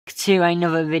to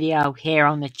another video here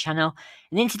on the channel.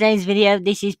 And in today's video,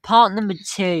 this is part number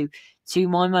 2 to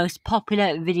my most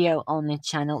popular video on the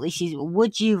channel. This is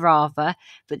Would You Rather,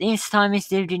 but this time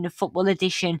instead of doing the football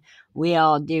edition, we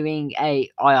are doing a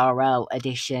IRL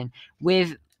edition.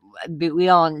 But we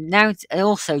are now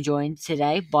also joined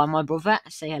today by my brother.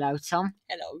 Say hello, Tom.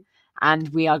 Hello. And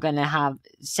we are going to have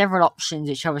several options,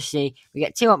 which obviously we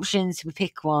get 2 options, we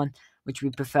pick one which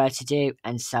we prefer to do,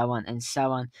 and so on and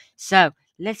so on. So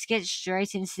let's get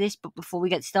straight into this. But before we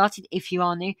get started, if you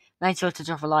are new, make sure to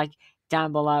drop a like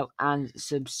down below and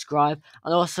subscribe.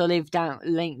 I'll also leave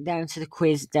link down to the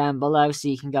quiz down below so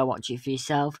you can go watch it for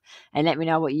yourself, and let me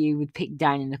know what you would pick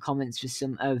down in the comments for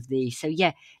some of these. So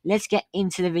yeah, let's get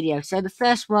into the video. So the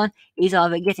first one is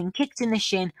either getting kicked in the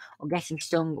shin or getting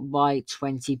stung by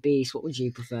 20 bees. What would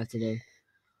you prefer to do?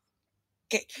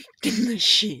 Get kicked in the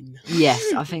shin.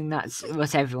 Yes, I think that's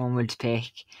what everyone would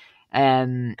pick.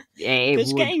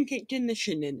 Because getting kicked in the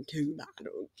shin isn't too bad.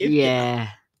 Yeah.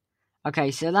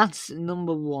 Okay, so that's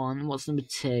number 1. What's number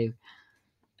 2?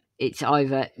 It's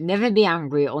either never be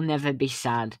angry or never be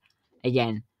sad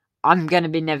again. I'm gonna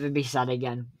be never be sad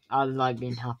again. I like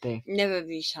being happy. Never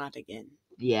be sad again.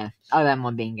 Yeah, I don't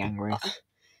mind being angry.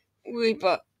 We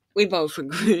both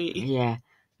agree. Yeah.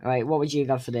 Right, what would you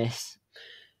go for this?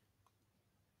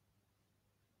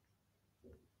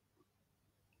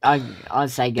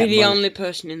 I'd say get Be the bullied. only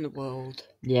person in the world.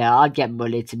 Yeah, I'd get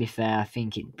bullied, to be fair. I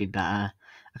think it'd be better.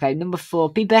 Okay, number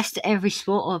 4. Be best at every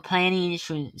sport or play any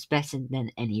instruments better than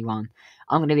anyone.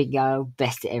 I'm going to go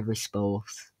best at every sport.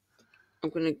 I'm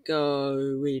going to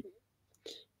go with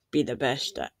be the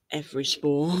best at every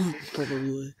sport,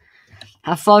 probably.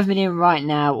 Have $5 million right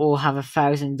now or have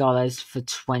 $1,000 for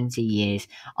 20 years.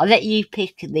 I'll let you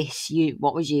pick this.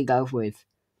 What would you go with?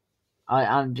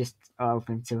 I'm just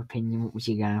open to opinion. What would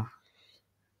you go?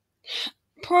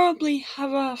 Probably have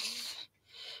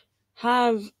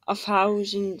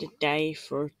 $1,000 a day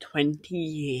for 20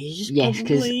 years. Yes,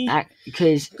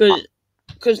 because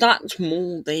that's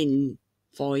more than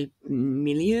 5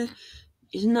 million.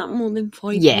 Isn't that more than 5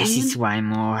 million? Yes, it's way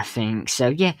more, I think. So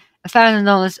yeah,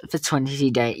 $1,000 for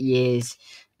 20 years.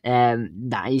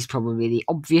 That is probably the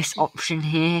obvious option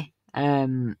here.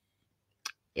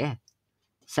 Yeah.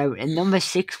 So in number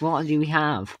 6, what do we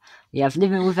have? We have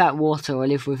living without water or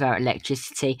live without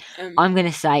electricity. I'm going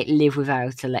to say live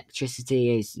without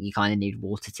electricity, as you kind of need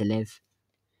water to live.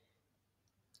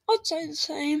 I'd say the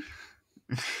same.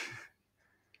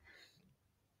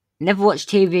 Never watch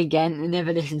TV again and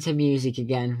never listen to music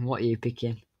again. What are you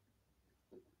picking?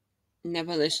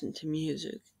 Never listen to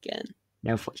music again.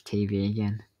 Never watch TV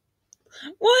again.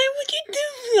 Why would you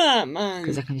do that, man?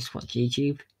 Because I can just watch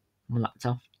YouTube on my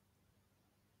laptop.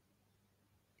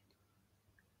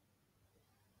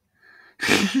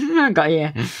 I got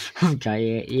you.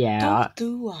 Yeah. Don't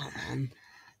do that, man.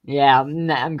 Yeah,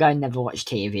 I'm going to never watch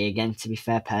TV again, to be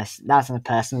fair. That's on a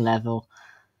personal level.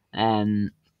 Because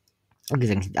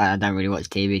I don't really watch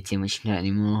TV too much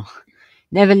anymore.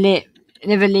 Never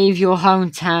leave your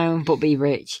hometown, but be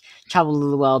rich. Travel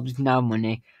the world with no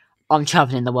money. I'm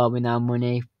traveling the world with no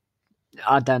money.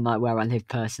 I don't like where I live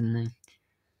personally.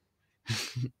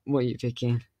 What are you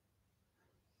picking?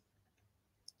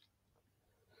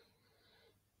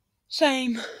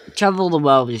 Same. Travel the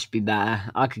world would just be better.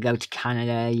 I could go to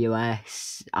Canada,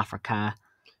 US, Africa.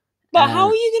 But how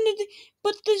are you gonna do?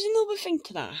 But there's another thing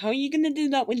to that. How are you gonna do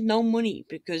that with no money?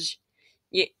 Because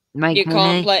you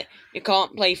can't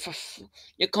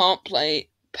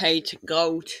pay to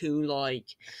go to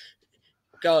like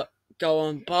go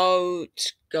on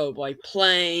boats, go by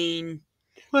plane.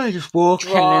 Well, just walk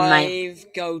drive,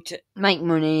 and make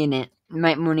money in it.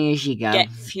 Make money as you go. Get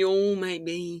fuel,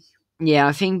 maybe. Yeah,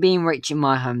 I think being rich in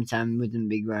my hometown wouldn't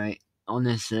be great,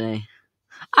 honestly.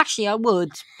 Actually, I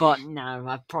would, but no,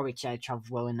 I'd probably say travel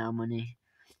well with no money.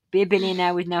 Be a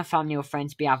billionaire with no family or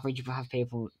friends. Be average but have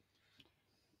people.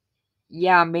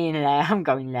 Yeah, I'm being there. I'm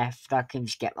going left. I can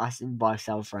just get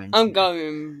myself friends. I'm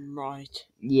going right.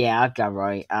 Yeah, I'd go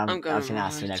right. I think that's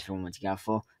what everyone wants to go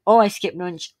for. Always skip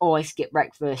lunch. Always skip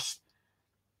breakfast.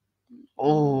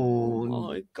 Oh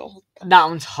my god. That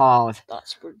one's hard.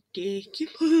 That's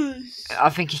ridiculous. I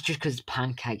think it's just because the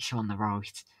pancakes are on the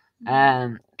right.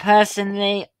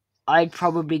 Personally, I'd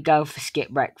probably go for skip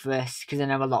breakfast because I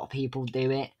know a lot of people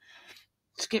do it.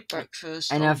 Skip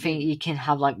breakfast. And I think you can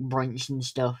have like brunch and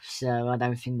stuff, so I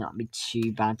don't think that'd be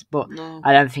too bad. But no.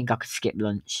 I don't think I could skip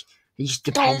lunch. It just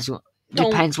depends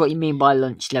depends what you mean by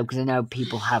lunch, though, because I know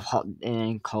people have hot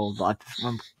and cold, but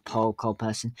I'm a cold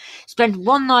person. Spend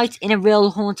one night in a real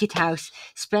haunted house.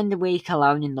 Spend a week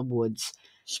alone in the woods.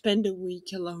 Spend a week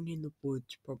alone in the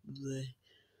woods, probably.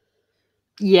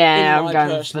 Yeah, in I'm my going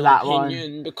for personal that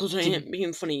opinion, one. because I ain't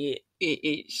being funny.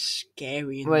 It's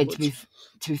scary in Well, the to woods.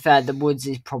 be fair, the woods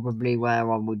is probably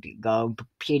where I would go,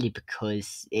 purely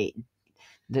because the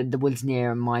woods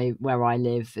near where I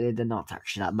live, they're not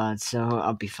actually that bad, so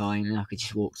I'll be fine. I could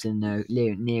just walk to the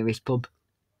nearest pub.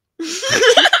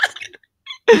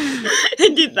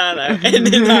 Edit that out.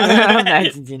 Edit that out. I'm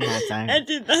editing that out.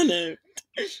 Edit that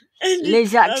out.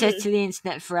 Lose access to the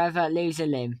internet forever. Lose a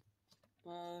limb.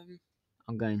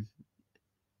 I'm going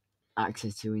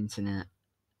access to internet.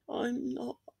 I'm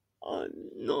not. Oh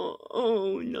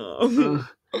no.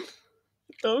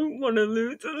 Don't want to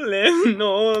lose a limb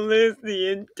nor lose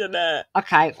the internet.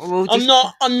 Okay, I'm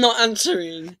not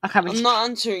answering. Okay, I'm not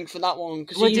answering for that one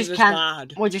because we'll he just was can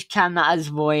bad. we'll just can that as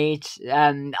void.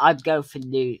 I'd go for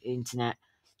the internet.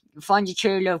 Find your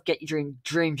true love, get your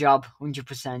dream job,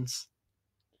 100%.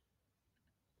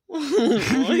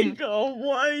 Oh my god!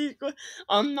 Why?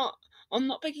 I'm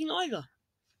not picking either.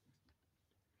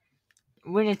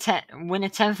 Win a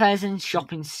 10,000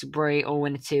 shopping spree or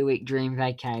win a 2-week dream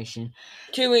vacation.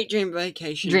 2-week dream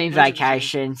vacation. Dream 100%.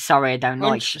 Vacation. Sorry, I don't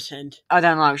like. 100%. I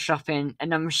don't like shopping,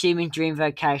 and I'm assuming dream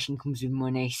vacation comes with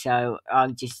money, so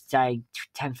I'll just say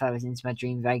 10,000 is my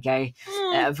dream vacation.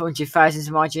 100,000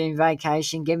 is my dream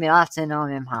vacation. Give me that, and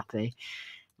I'm happy.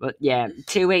 But yeah,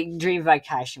 2-week dream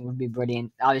vacation would be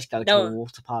brilliant. I'll just go to a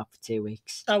water park for 2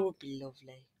 weeks. That would be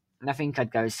lovely. And I think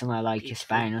I'd go somewhere like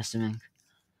Spain or something.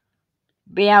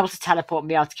 Be able to teleport and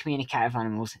be able to communicate with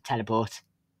animals. Teleport,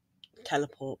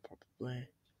 probably.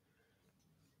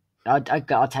 I'd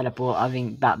teleport. I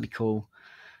think that'd be cool.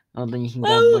 Well, then you can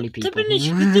go bully people. To be honest,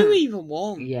 you could do either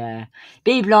one. Yeah.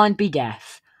 Be blind, be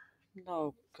deaf.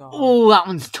 Oh, God. Oh, that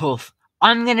one's tough.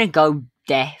 I'm going to go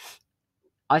deaf.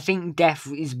 I think deaf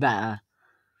is better.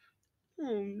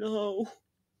 Oh, no.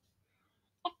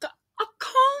 I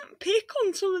can't pick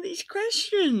on some of these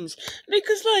questions.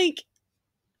 Because, like,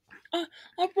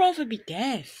 I'd rather be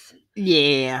deaf.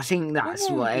 Yeah, I think that's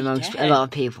what a lot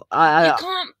of people... You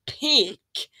can't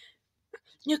pick.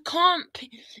 You can't pick.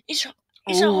 It's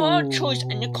a hard choice,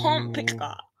 and you can't pick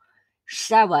that.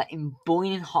 Shower in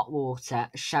boiling hot water,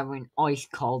 shower in ice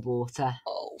cold water.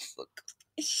 Oh, for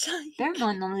God's sake. Bear in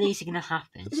mind, none of these are going to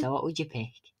happen, so what would you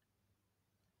pick?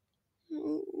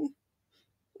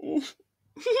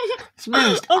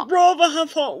 I'd rather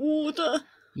have hot water.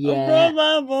 Yeah. I'd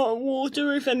rather have hot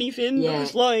water, if anything. Yeah.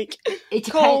 It's like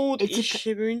cold, it's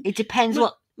shivering. It depends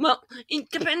Well, it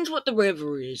depends what the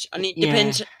weather is, and it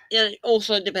depends. It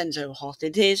also depends how hot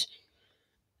it is.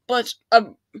 But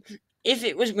if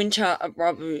it was winter, I'd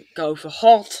rather go for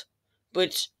hot.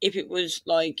 But if it was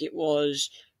like it was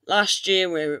last year,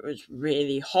 where it was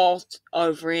really hot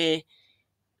over here,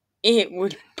 it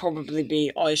would probably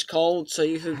be ice cold. So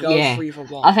you could go free for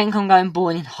one. I think I'm going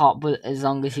boiling hot, but as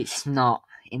long as it's not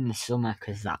in the summer,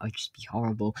 because that would just be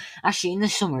horrible. Actually, in the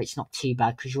summer, it's not too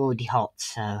bad because you're already hot,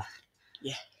 so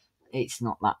yeah, it's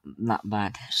not that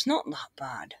bad. It's not that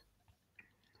bad.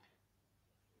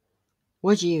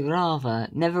 Would you rather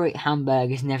never eat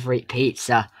hamburgers, never eat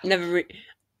pizza? Never eat.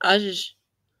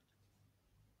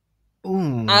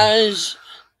 Ooh. As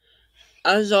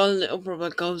our little brother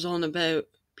goes on about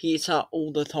pizza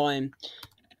all the time,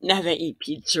 never eat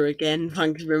pizza again.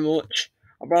 Thank you very much.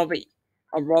 I'd rather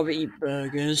eat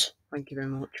burgers. Thank you very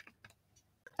much.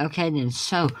 Okay then.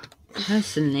 So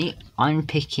personally, I'm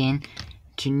picking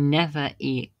to never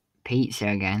eat pizza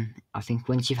again. I think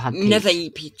once you've had pizza, never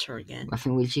eat pizza again. I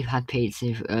think once you've had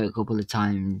pizza a couple of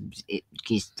times, it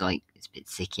gets like it's a bit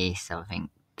sicky. So I think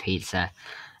pizza,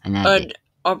 and then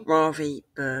I'd rather eat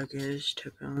burgers,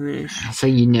 to be honest. So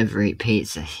you never eat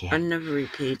pizza? Yeah. I never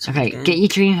eat pizza. Okay, again. Get your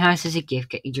dream house as a gift.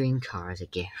 Get your dream car as a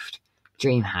gift.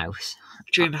 Dream house.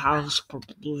 Dream house,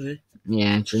 probably.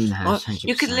 Yeah, dream house. 100%.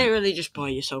 You could literally just buy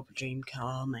yourself a dream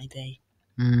car, maybe.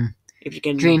 If you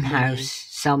get dream house,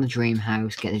 sell the dream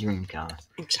house, get the dream car.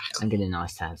 Exactly. And get a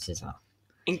nice house as well.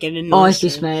 And get a nice always be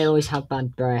smell, always have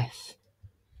bad breath.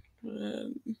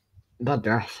 Bad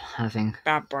breath, I think.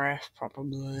 Bad breath,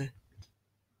 probably.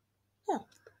 Oh.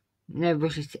 Never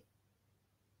brush your teeth.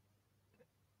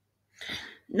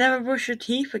 Never brush your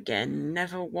teeth again.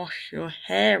 Never wash your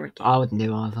hair again. I wouldn't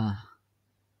do either.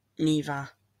 Neither.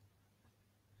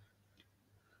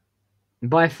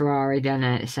 Buy Ferrari,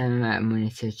 donate the same amount of money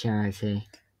to a charity.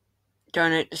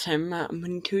 Donate the same amount of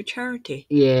money to a charity?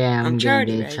 Yeah, I'm going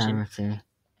to do a charity.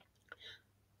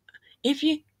 If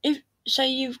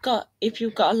you've got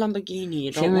a Lamborghini,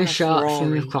 you don't swimming want with sharks, Ferrari,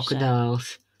 swimming with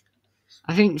crocodiles.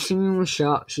 I think swimming with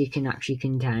sharks, you can actually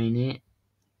contain it.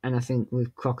 And I think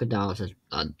with crocodiles,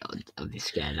 I'd be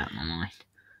scared out of my mind.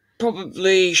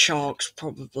 Probably sharks,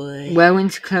 probably. Where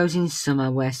winter clothes in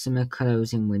summer, where summer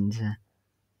clothes in winter.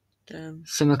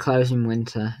 Summer clothes in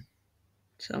winter.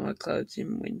 Summer clothes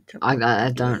in winter.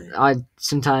 I don't.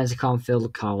 Sometimes I can't feel the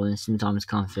cold, and sometimes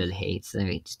I can't feel the heat, so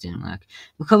it just didn't work.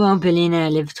 Become a billionaire,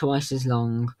 live twice as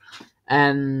long.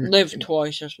 Live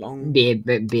twice as long. Be a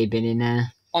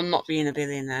billionaire. I'm not being a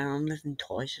billionaire. I'm living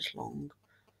twice as long.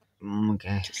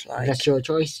 Okay, Just like that's your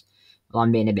choice. Well,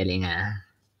 I'm being a billionaire.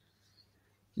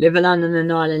 Live alone on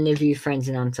an island. Live with your friends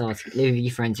in Antarctica. Live with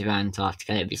your friends in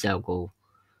Antarctica. It'd be so cool.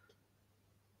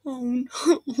 Oh no.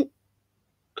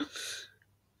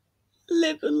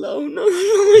 Live alone on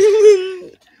an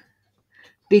island.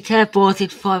 Be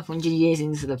teleported 500 years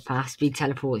into the past. Be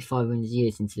teleported 500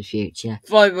 years into the future.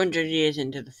 500 years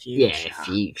into the future. Yeah,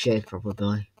 future,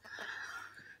 probably.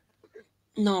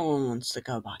 No one wants to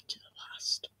go back to the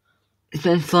past.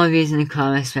 Spend 5 years in a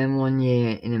coma. Spend 1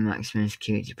 year in a maximum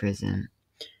security prison.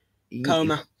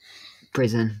 Coma.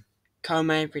 Prison.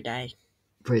 Coma every day.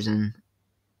 Prison.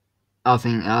 I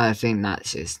think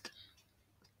that's just...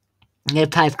 Get a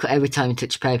paper cut every time you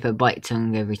touch paper. Bite your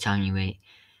tongue every time you eat.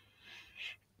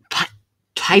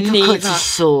 Paper cuts are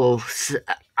sore.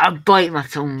 I bite my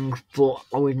tongue, but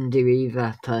I wouldn't do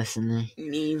either, personally.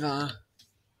 Neither.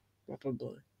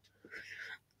 Probably.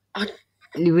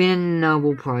 You win a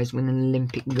Nobel Prize, win an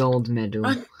Olympic gold medal.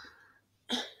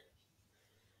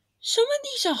 Some of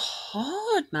these are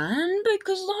hard, man,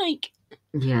 because, like...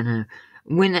 Yeah, no.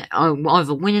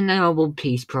 Either win a Nobel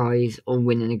Peace Prize or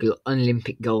win an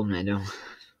Olympic gold medal.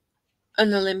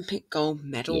 An Olympic gold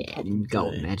medal, Yeah, probably.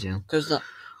 gold medal. Because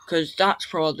that's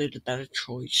probably the better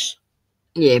choice.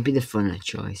 Yeah, it'd be the funner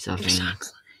choice, I think.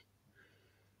 Exactly.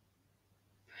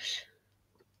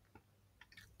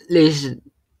 Lose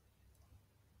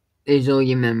all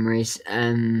your memories.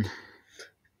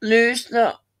 Lose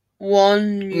the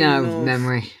one you love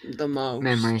memory. the most.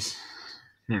 Memories.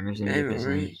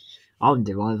 I wouldn't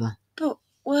do either. But,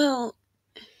 well...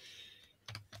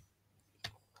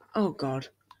 Oh, God.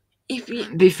 If you...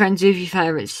 Be friends with your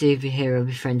favourite superhero,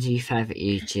 be friends with your favourite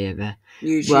YouTuber.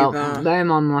 Well, bear in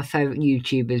mind, my favourite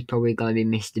YouTuber is probably going to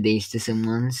be Mr. Beast to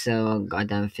someone, so I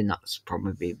don't think that's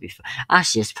probably before.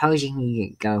 Actually, I suppose you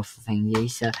can go for thingy,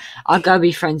 so I'll go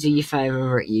be friends with your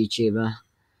favourite YouTuber.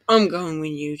 I'm going with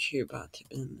YouTuber, to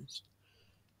be honest.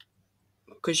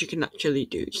 Because you can actually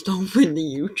do stuff with the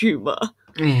YouTuber.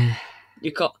 Yeah.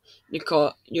 You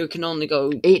can only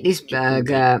go... Eat this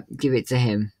burger, give it to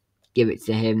him. Give it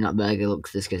to him, that burger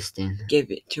looks disgusting.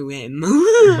 Give it to him.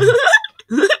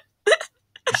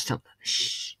 Stop.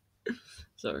 Shh.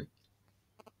 Sorry.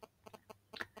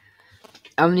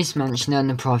 Own this mansion, own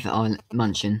a private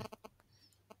mansion.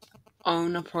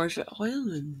 Own a private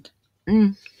island.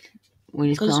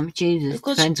 We just can't choose.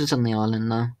 Depends what's on the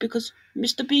island, though. Because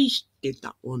Mr. Beast did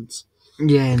that once.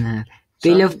 Yeah, no.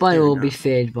 Be loved by all, be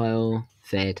feared by all.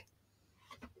 Feared.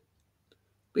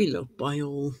 Be loved by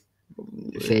all.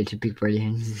 Feared would be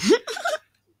brilliant.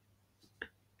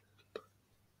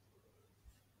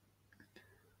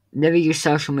 Never use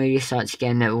social media sites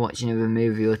again, never watching a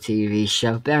movie or TV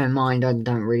show. Bear in mind, I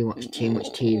don't really watch too much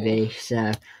TV,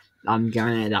 so I'm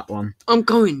going at that one. I'm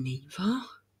going neither.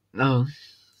 Oh,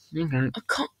 okay.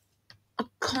 I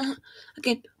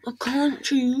can't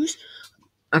choose.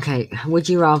 Okay, would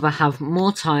you rather have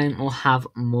more time or have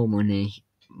more money?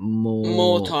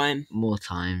 More time. More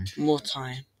time. More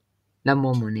time. No,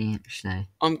 more money, actually.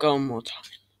 I'm going more time.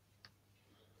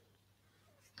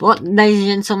 But, ladies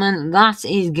and gentlemen, that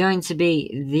is going to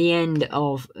be the end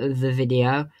of the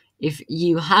video. If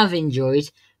you have enjoyed,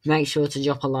 make sure to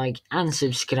drop a like and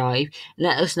subscribe.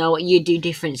 Let us know what you do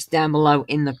different down below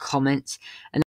in the comments. And